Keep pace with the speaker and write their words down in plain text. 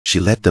She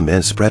let the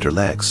man spread her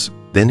legs.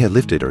 Then he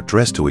lifted her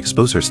dress to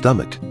expose her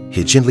stomach.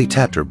 He gently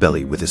tapped her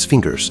belly with his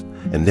fingers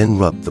and then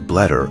rubbed the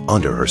bladder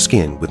under her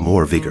skin with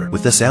more vigor.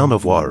 With the sound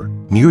of water,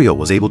 Muriel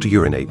was able to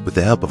urinate with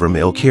the help of her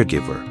male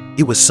caregiver.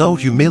 It was so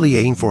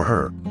humiliating for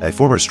her, a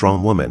former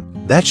strong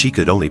woman, that she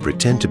could only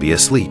pretend to be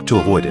asleep to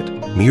avoid it.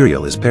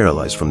 Muriel is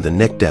paralyzed from the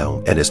neck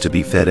down and is to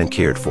be fed and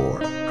cared for.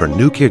 Her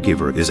new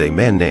caregiver is a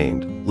man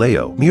named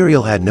Leo.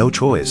 Muriel had no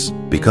choice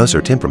because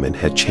her temperament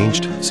had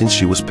changed since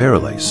she was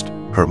paralyzed.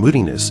 Her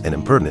moodiness and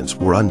impertinence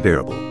were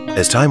unbearable.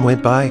 As time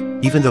went by,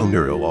 even though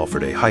Muriel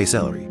offered a high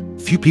salary,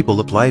 few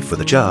people applied for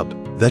the job.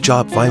 The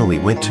job finally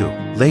went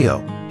to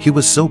Leo. He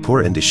was so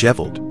poor and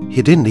disheveled,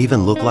 he didn't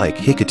even look like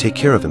he could take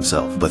care of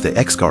himself. But the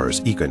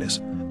ex-car's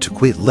eagerness to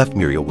quit left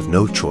Muriel with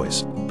no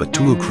choice but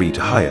to agree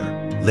to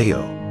hire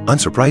Leo.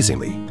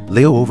 Unsurprisingly,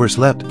 Leo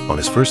overslept on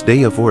his first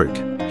day of work.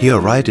 He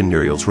arrived in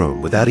Muriel's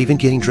room without even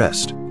getting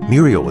dressed.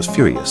 Muriel was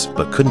furious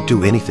but couldn't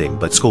do anything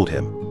but scold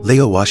him.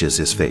 Leo washes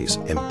his face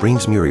and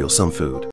brings Muriel some food.